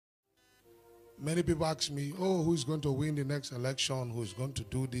Many people ask me, oh, who's going to win the next election? Who's going to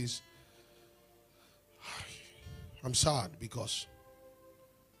do this? I'm sad because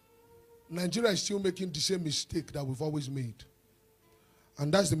Nigeria is still making the same mistake that we've always made.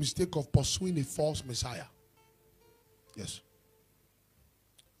 And that's the mistake of pursuing a false Messiah. Yes.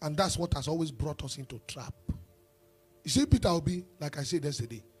 And that's what has always brought us into trap. You see, Peter Obi, like I said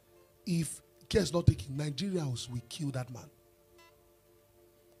yesterday, if care is not taken, Nigerians will kill that man.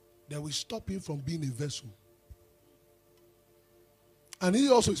 They will stop him from being a vessel. And he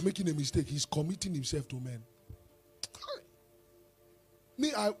also is making a mistake. He's committing himself to men.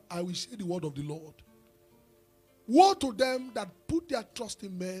 Me, I will say the word of the Lord. Woe to them that put their trust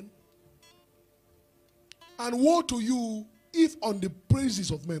in men. And woe to you if on the praises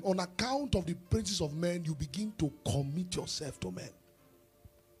of men, on account of the praises of men, you begin to commit yourself to men.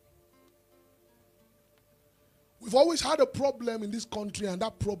 We've always had a problem in this country, and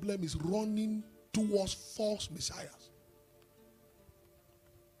that problem is running towards false messiahs.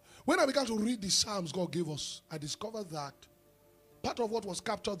 When I began to read the Psalms God gave us, I discovered that part of what was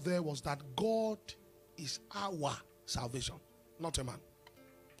captured there was that God is our salvation, not a man.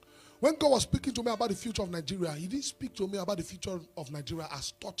 When God was speaking to me about the future of Nigeria, he didn't speak to me about the future of Nigeria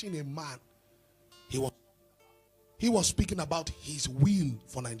as touching a man. He was speaking about his will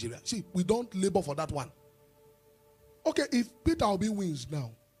for Nigeria. See, we don't labor for that one. Okay, if Peter Obi wins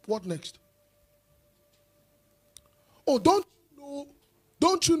now, what next? Oh,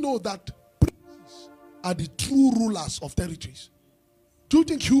 don't you know that princes are the true rulers of territories? Do you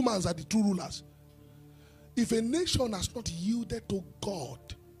think humans are the true rulers? If a nation has not yielded to God,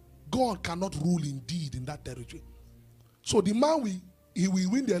 God cannot rule indeed in that territory. So the man he will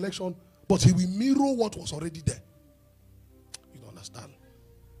win the election, but he will mirror what was already there. You don't understand?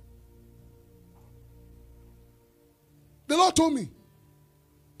 The Lord told me,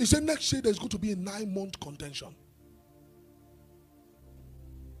 he said next year there's going to be a 9-month contention.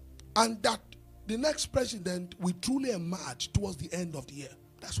 And that the next president will truly emerge towards the end of the year.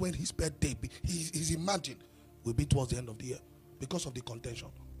 That's when his birthday, his imagined, will be towards the end of the year because of the contention.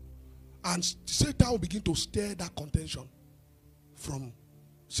 And Satan will begin to stir that contention from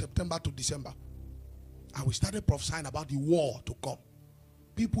September to December. And we started prophesying about the war to come.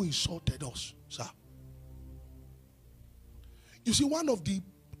 People insulted us, sir. You see, one of the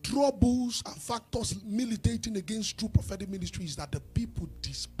troubles and factors militating against true prophetic ministry is that the people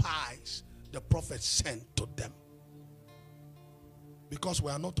despise the prophet sent to them. Because we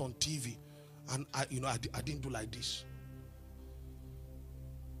are not on TV, and I didn't do like this.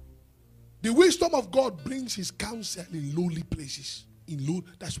 The wisdom of God brings his counsel in lowly places.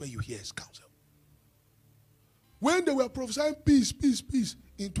 That's where you hear his counsel. When they were prophesying peace, peace, peace,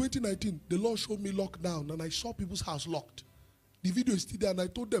 in 2019, the Lord showed me lockdown, and I saw people's house locked. The video is still there, and I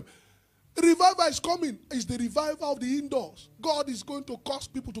told them, revival is coming. It's the revival of the indoors. God is going to cause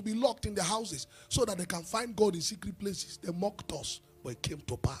people to be locked in their houses so that they can find God in secret places. They mocked us, but it came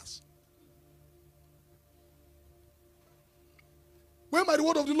to pass. When by the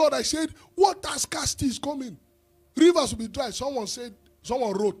word of the Lord I said, water scarcity is coming. Rivers will be dry. Someone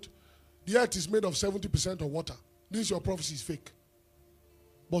wrote, the earth is made of 70% of water. This your prophecy is fake.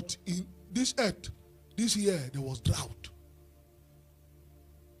 But in this earth, this year, there was drought.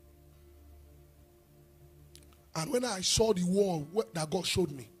 And when I saw the war that God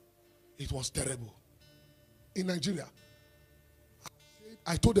showed me, it was terrible. In Nigeria,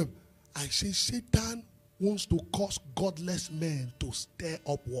 I told them, I say Satan wants to cause godless men to stir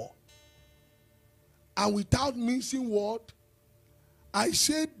up war. And without mincing word, I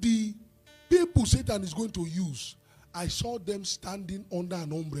said the people Satan is going to use, I saw them standing under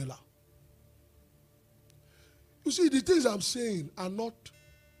an umbrella. You see, the things I'm saying are not...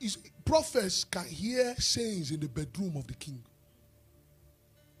 Prophets can hear sayings in the bedroom of the king.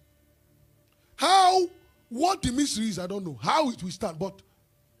 What the mystery is, I don't know. How it will start, but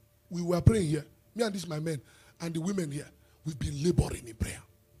we were praying here. Me and my men and the women here, we've been laboring in prayer.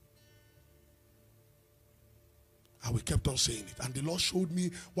 And we kept on saying it. And the Lord showed me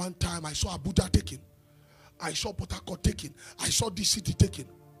one time, I saw Abuja taken. I saw Port Harcourt taken. I saw this city taken.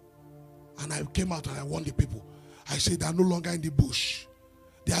 And I came out and I warned the people. I said, they are no longer in the bush.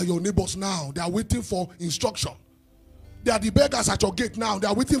 They are your neighbors now. They are waiting for instruction. They are the beggars at your gate now. They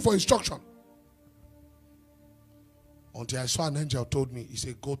are waiting for instruction. Until I saw an angel told me, he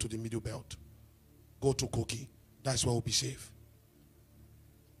said, go to the middle belt. Go to Kogi. That's where we'll be safe.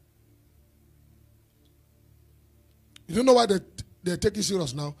 You don't know why they're taking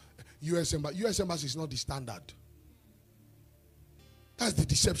serious now? US Embassy is not the standard. That's the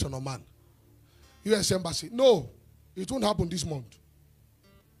deception of man. US Embassy. No, it won't happen this month.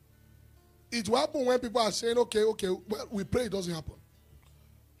 it will happen when people are saying, okay, well, we pray it doesn't happen.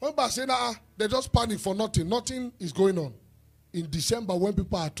 When people are saying, they just panic for nothing. Nothing is going on. In December, when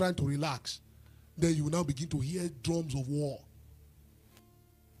people are trying to relax, then you will now begin to hear drums of war.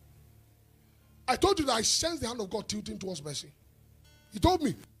 I told you that I sensed the hand of God tilting towards mercy. He told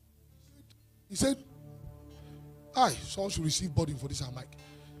me. He said, someone should receive burden for this mic.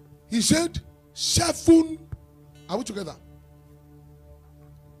 He said, 7, are we together?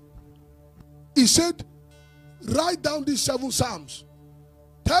 He said, write down these 7 Psalms.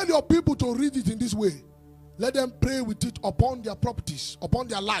 Tell your people to read it in this way. Let them pray with it upon their properties, upon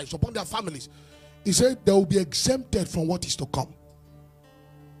their lives, upon their families. He said they will be exempted from what is to come.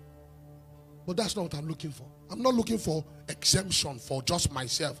 But that's not what I'm looking for. I'm not looking for exemption for just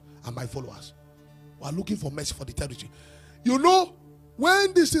myself and my followers. We're looking for mercy for the territory. You know,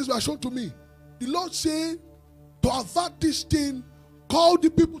 when these things were shown to me, the Lord said, to avert this thing, call the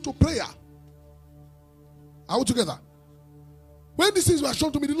people to prayer. Are we together? When these things were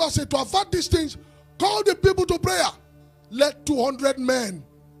shown to me, the Lord said, to avert these things, call the people to prayer. Let 200 men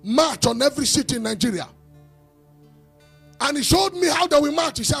march on every city in Nigeria. And he showed me how they will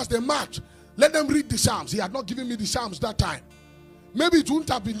march. He says they march. Let them read the Psalms. He had not given me the Psalms that time. Maybe it wouldn't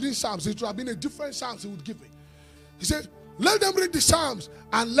have been these Psalms. It would have been a different Psalms he would give me. He said, let them read the Psalms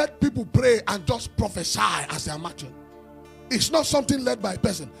and let people pray and just prophesy as they are marching. It's not something led by a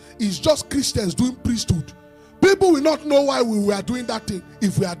person. It's just Christians doing priesthood. People will not know why we were doing that thing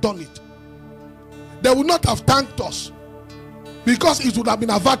if we had done it. They would not have thanked us because it would have been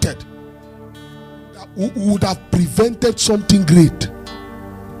averted. We would have prevented something great.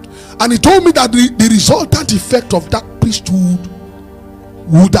 And he told me that the resultant effect of that priesthood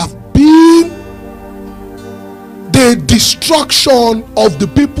would have been the destruction of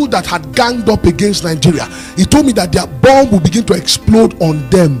the people that had ganged up against Nigeria. He told me that their bomb will begin to explode on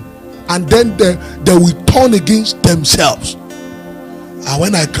them, and then they will turn against themselves. And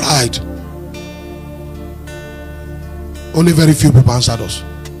when I cried, only very few people answered us.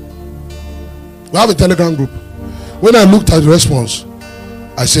 We have a Telegram group. When I looked at the response,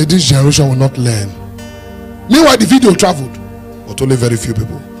 I said, this generation will not learn. Meanwhile, the video traveled, but only very few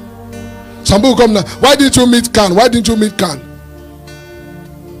people. Some people come now, why didn't you meet Khan? Why didn't you meet Khan?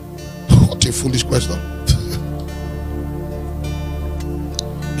 What a foolish question.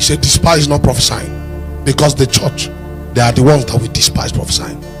 He said, despise not prophesying, because the church, they are the ones that we despise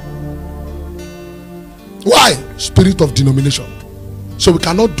prophesying. Why? Spirit of denomination. So we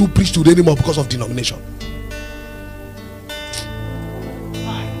cannot do priesthood anymore because of denomination.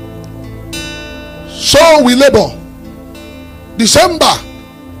 So we labor. December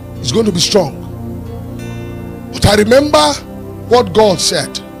is going to be strong. But I remember what God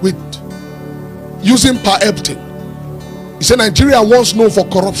said with using parabolic. He said Nigeria, once known for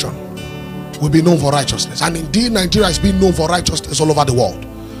corruption, will be known for righteousness. And indeed, Nigeria is being known for righteousness all over the world,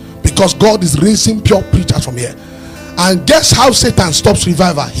 because God is raising pure preachers from here. And guess how Satan stops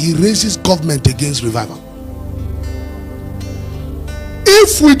revival? He raises government against revival.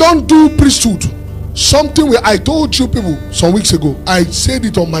 If we don't do priesthood, something where I told you people some weeks ago, I said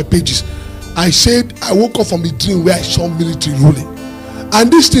it on my pages. I said I woke up from a dream where I saw military ruling,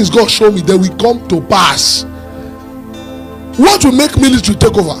 and these things God showed me, they will come to pass. What will make military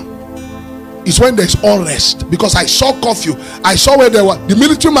take over is when there's unrest, because I saw curfew. I saw where there were the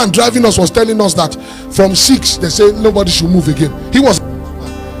military man driving us was telling us that from 6 they say nobody should move again. He was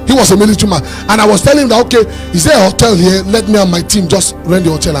a military man, and I was telling him that, okay, is there a hotel here? Let me and my team just rent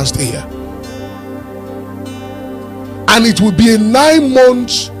the hotel and stay here. And it will be a 9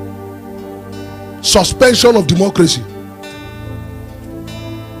 months suspension of democracy.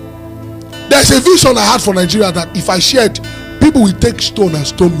 There's a vision I had for Nigeria that if I shared, people will take stone and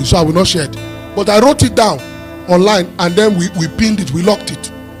stone me, so I will not share it. But I wrote it down online, and then we pinned it, we locked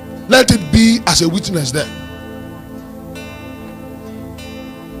it. Let it be as a witness there.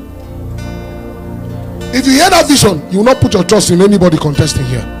 If you hear that vision, you will not put your trust in anybody contesting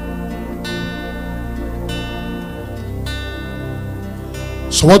here.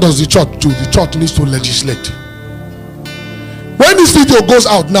 So what does the church do? The church needs to legislate. When this video goes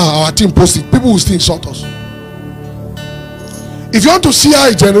out now, our team posts it, people will still insult us. If you want to see how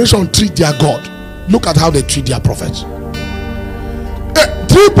a generation treat their God, look at how they treat their prophets.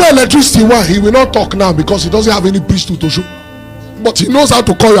 Triple electricity one, he will not talk now because he doesn't have any priesthood to show, but he knows how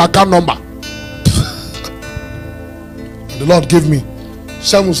to call your account number. And the Lord gave me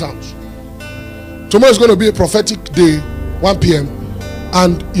 7 Psalms. Tomorrow is going to be a prophetic day, 1 p.m.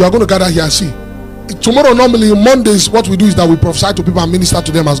 and you are going to gather here and see. Tomorrow, normally Mondays, what we do is that we prophesy to people and minister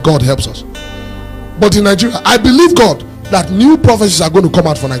to them as God helps us. But in Nigeria, I believe God that new prophecies are going to come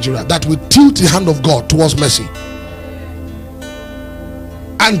out for Nigeria that will tilt the hand of God towards mercy.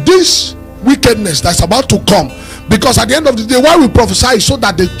 And this wickedness that's about to come, because at the end of the day, why we prophesy is so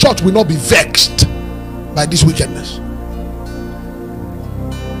that the church will not be vexed by this wickedness.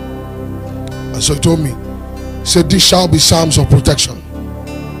 And so he told me, he said, these shall be psalms of protection.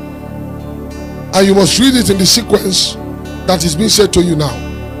 And you must read it in the sequence that is being said to you now.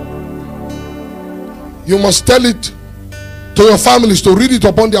 You must tell it to your families to read it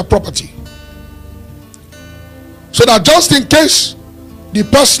upon their property, so that just in case the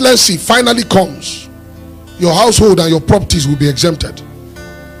pestilency finally comes, your household and your properties will be exempted.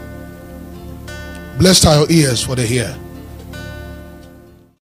 Blessed are your ears for the hear.